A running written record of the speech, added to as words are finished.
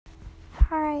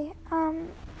Hi,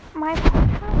 my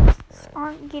podcasts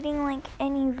aren't getting,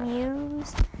 any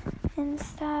views and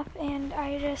stuff, and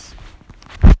I just,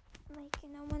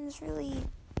 no one's really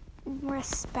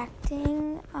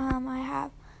respecting. I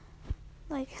have,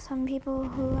 some people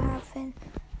who have been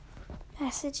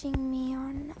messaging me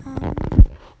on,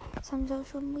 some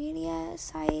social media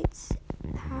sites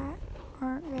that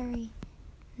aren't very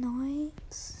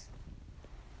nice.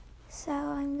 So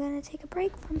I'm going to take a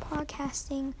break from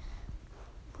podcasting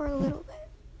for a little bit.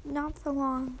 Not for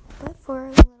long, but for a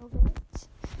little bit.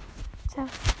 So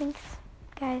thanks,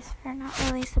 guys, for not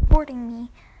really supporting me.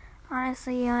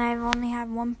 Honestly, I've only had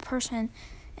one person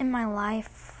in my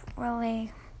life,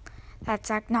 really, that's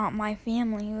not my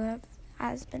family, who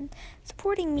has been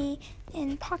supporting me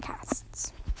in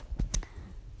podcasts.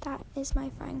 That is my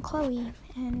friend Chloe,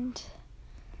 and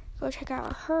go check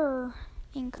out her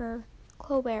Anchor,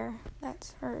 Clobear.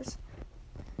 That's hers.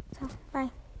 So,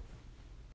 bye.